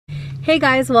Hey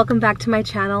guys, welcome back to my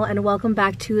channel and welcome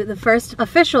back to the first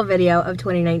official video of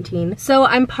 2019. So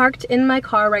I'm parked in my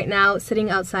car right now sitting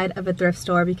outside of a thrift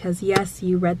store because yes,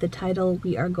 you read the title,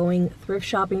 we are going thrift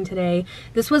shopping today.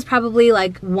 This was probably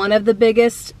like one of the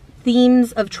biggest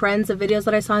themes of trends of videos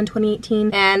that I saw in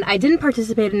 2018, and I didn't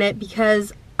participate in it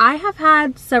because I have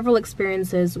had several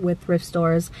experiences with thrift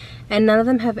stores and none of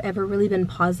them have ever really been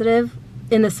positive,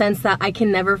 in the sense that I can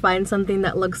never find something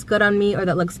that looks good on me or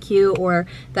that looks cute or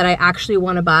that I actually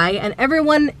want to buy. And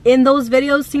everyone in those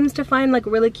videos seems to find like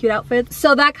really cute outfits.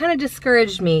 So that kind of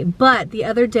discouraged me. But the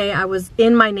other day I was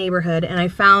in my neighborhood and I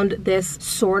found this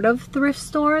sort of thrift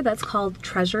store that's called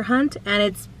Treasure Hunt,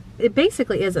 and it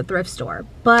basically is a thrift store,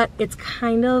 but it's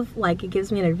kind of like, it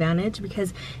gives me an advantage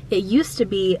because it used to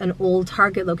be an old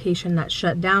Target location that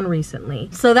shut down recently.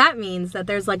 So that means that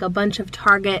there's like a bunch of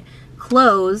Target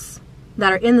clothes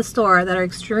that are in the store that are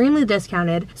extremely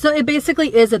discounted. So it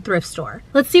basically is a thrift store.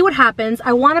 Let's see what happens.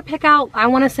 I want to pick out, I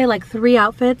want to say like 3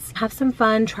 outfits, have some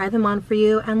fun, try them on for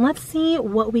you, and let's see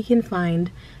what we can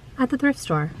find at the thrift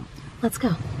store. Let's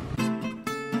go.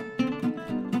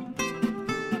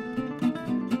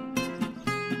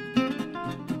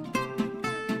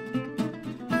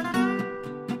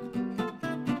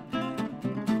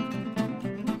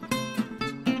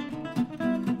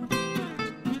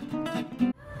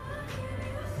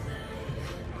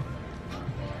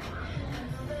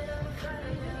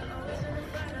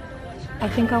 I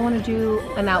think I want to do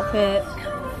an outfit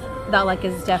that like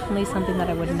is definitely something that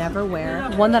I would never wear.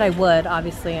 One that I would,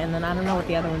 obviously, and then I don't know what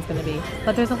the other one's going to be.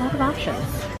 But there's a lot of options.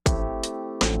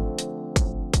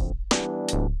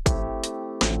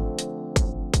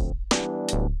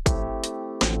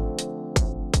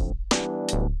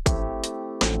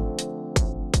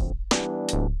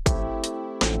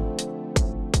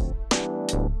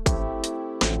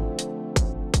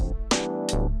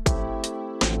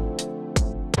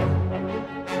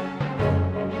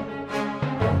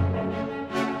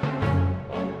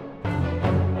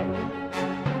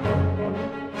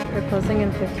 We're closing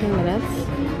in 15 minutes,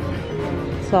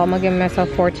 so I'm gonna give myself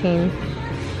 14.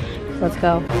 Let's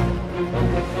go.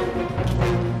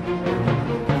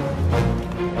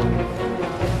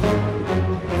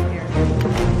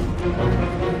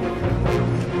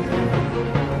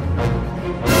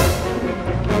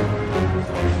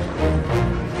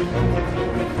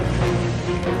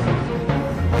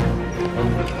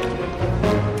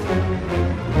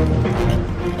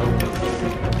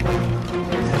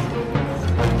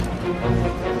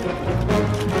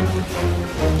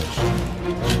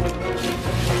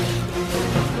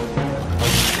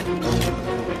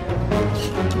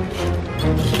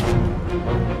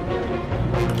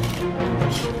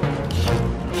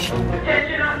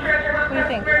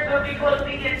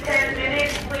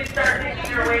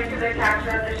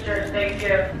 Thank you.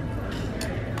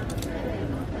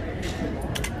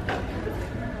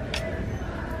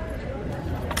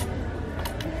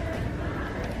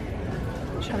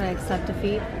 Should I accept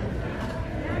defeat?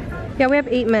 Yeah, we have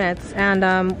 8 minutes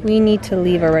and we need to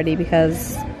leave already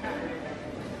because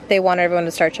they want everyone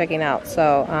to start checking out.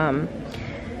 So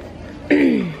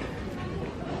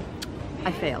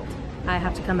I failed. I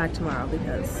have to come back tomorrow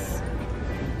because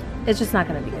it's just not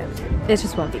gonna be good. It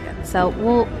just won't be good. So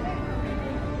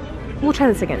we'll try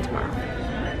this again tomorrow.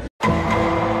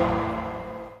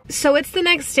 So it's the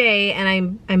next day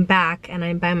and I'm back and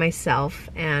I'm by myself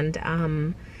and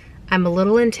I'm a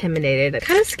little intimidated.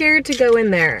 Kind of scared to go in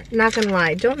there, not gonna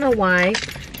lie. Don't know why,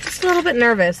 just a little bit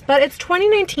nervous. But it's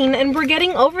 2019 and we're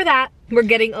getting over that. We're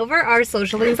getting over our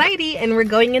social anxiety and we're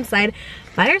going inside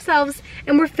by ourselves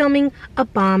and we're filming a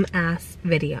bomb ass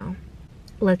video.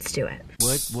 Let's do it.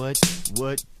 What?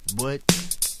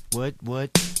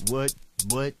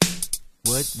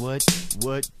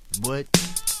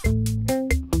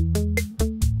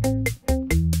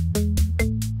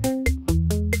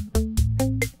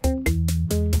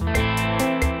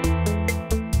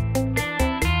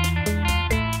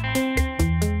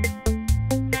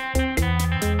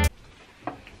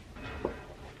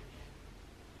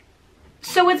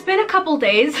 So it's been a couple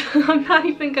days, I'm not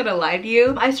even gonna lie to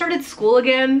you. I started school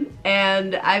again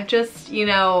and I've just, you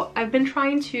know, I've been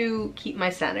trying to keep my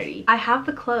sanity. I have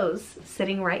the clothes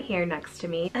sitting right here next to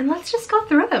me and let's just go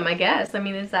through them, I guess. I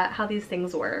mean, is that how these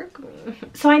things work?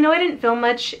 So I know I didn't film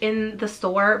much in the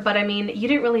store, but I mean, you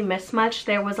didn't really miss much.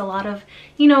 There was a lot of,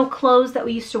 you know, clothes that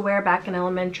we used to wear back in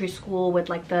elementary school with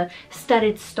like the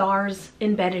studded stars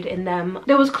embedded in them.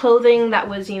 There was clothing that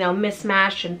was, you know,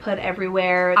 mismatched and put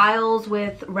everywhere. Aisles with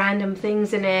with random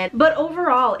things in it. But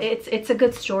overall, it's a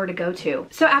good store to go to.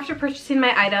 So after purchasing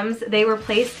my items, they were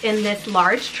placed in this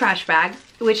large trash bag,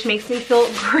 which makes me feel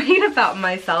great about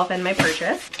myself and my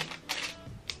purchase.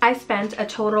 I spent a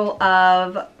total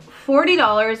of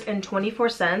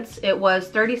 $40.24. It was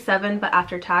 $37, but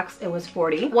after tax it was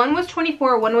 $40. One was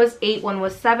 $24, one was $8, one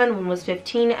was $7, one was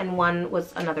 $15, and one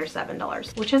was another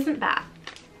 $7, which isn't bad.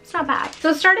 It's not bad.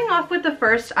 So starting off with the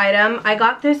first item, I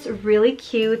got this really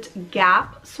cute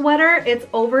Gap sweater. It's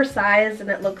oversized and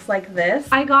it looks like this.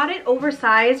 I got it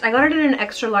oversized. I got it in an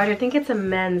extra large. I think it's a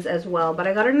men's as well, but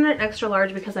I got it in an extra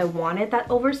large because I wanted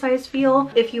that oversized feel.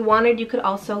 If you wanted, you could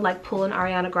also like pull an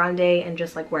Ariana Grande and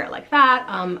just like wear it like that.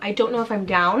 I don't know if I'm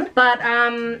down, but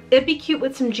it'd be cute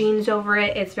with some jeans over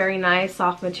it. It's very nice,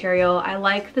 soft material. I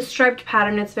like the striped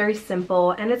pattern. It's very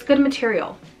simple and it's good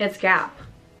material. It's Gap.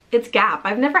 It's Gap.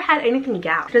 I've never had anything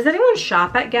Gap. Does anyone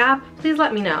shop at Gap? Please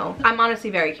let me know. I'm honestly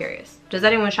very curious. Does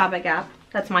anyone shop at Gap?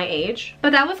 That's my age.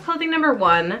 But that was clothing number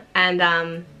one,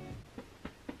 and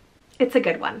it's a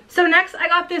good one. So next I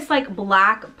got this like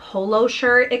black polo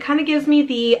shirt. It kind of gives me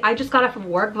the I just got off of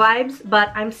work vibes,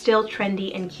 but I'm still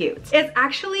trendy and cute. It's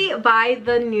actually by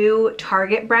the new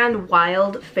Target brand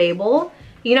Wild Fable.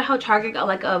 You know how Target got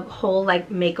like a whole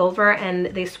like makeover and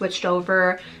they switched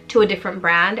over to a different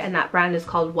brand, and that brand is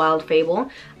called Wild Fable.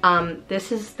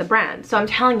 This is the brand. So I'm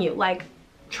telling you, like,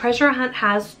 Treasure Hunt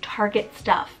has Target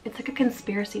stuff. It's like a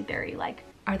conspiracy theory. Like,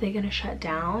 are they gonna shut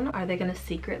down? Are they gonna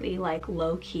secretly like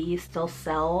low-key still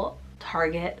sell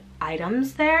Target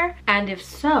items there? And if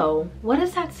so, what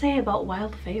does that say about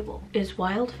Wild Fable? Is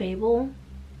Wild Fable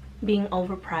being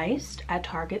overpriced at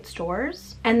Target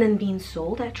stores and then being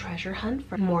sold at Treasure Hunt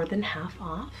for more than half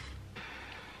off?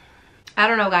 I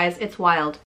don't know, guys. It's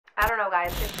wild. I don't know,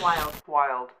 guys. It's wild.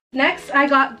 Wild. Next, I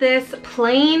got this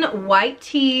plain white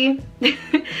tee.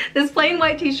 This plain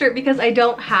white t-shirt because I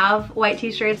don't have white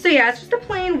t-shirts. So yeah, it's just a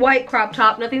plain white crop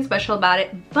top, nothing special about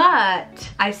it. But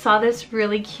I saw this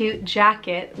really cute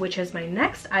jacket, which is my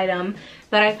next item,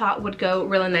 that I thought would go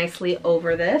really nicely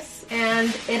over this. And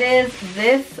it is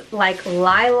this like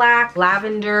lilac,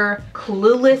 lavender,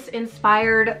 Clueless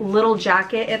inspired little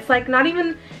jacket. It's like not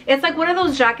even, it's like one of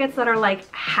those jackets that are like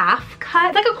half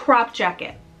cut. It's like a crop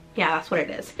jacket. Yeah, that's what it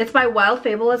is. It's by Wild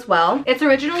Fable as well. It's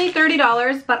originally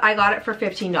 $30, but I got it for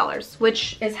 $15,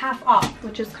 which is half off,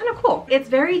 which is kind of cool. It's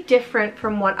very different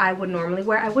from what I would normally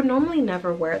wear. I would normally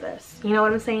never wear this. You know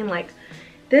what I'm saying? Like,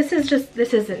 this is just,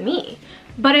 this isn't me.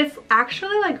 But it's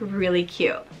actually like really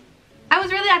cute. I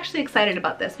was really actually excited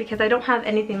about this because I don't have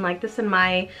anything like this in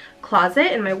my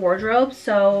closet, in my wardrobe,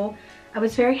 so I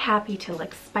was very happy to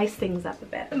like spice things up a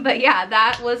bit. But yeah,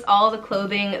 that was all the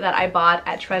clothing that I bought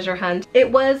at Treasure Hunt. It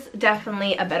was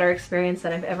definitely a better experience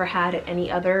than I've ever had at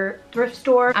any other thrift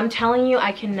store. I'm telling you,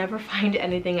 I can never find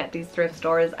anything at these thrift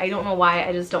stores. I don't know why,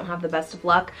 I just don't have the best of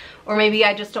luck. Or maybe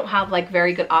I just don't have like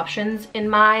very good options in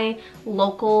my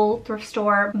local thrift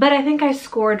store. But I think I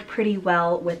scored pretty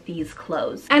well with these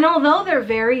clothes. And although they're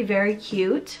very, very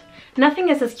cute, nothing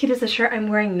is as cute as the shirt I'm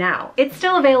wearing now. It's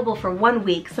still available for 1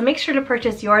 week, so make sure to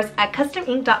purchase yours at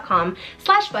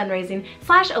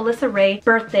customink.com/fundraising/AlyssaRae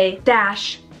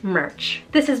birthday-merch.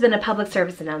 This has been a public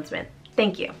service announcement.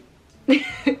 Thank you.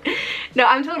 No,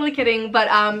 I'm totally kidding, but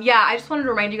yeah, I just wanted to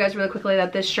remind you guys really quickly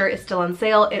that this shirt is still on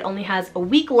sale. It only has a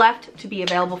week left to be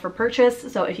available for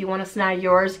purchase, so if you want to snag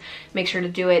yours, make sure to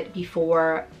do it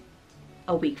before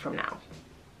a week from now.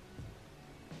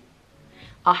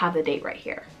 I'll have the date right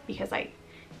here because I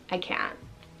can't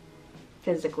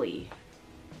physically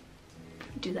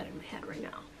do that in my head right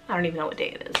now. I don't even know what day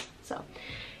it is. So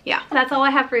yeah, that's all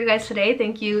I have for you guys today.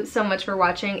 Thank you so much for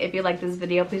watching. If you like this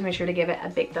video, please make sure to give it a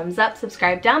big thumbs up.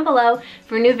 Subscribe down below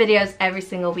for new videos every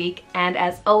single week. And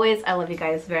as always, I love you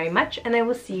guys very much and I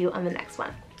will see you on the next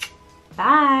one.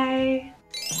 Bye.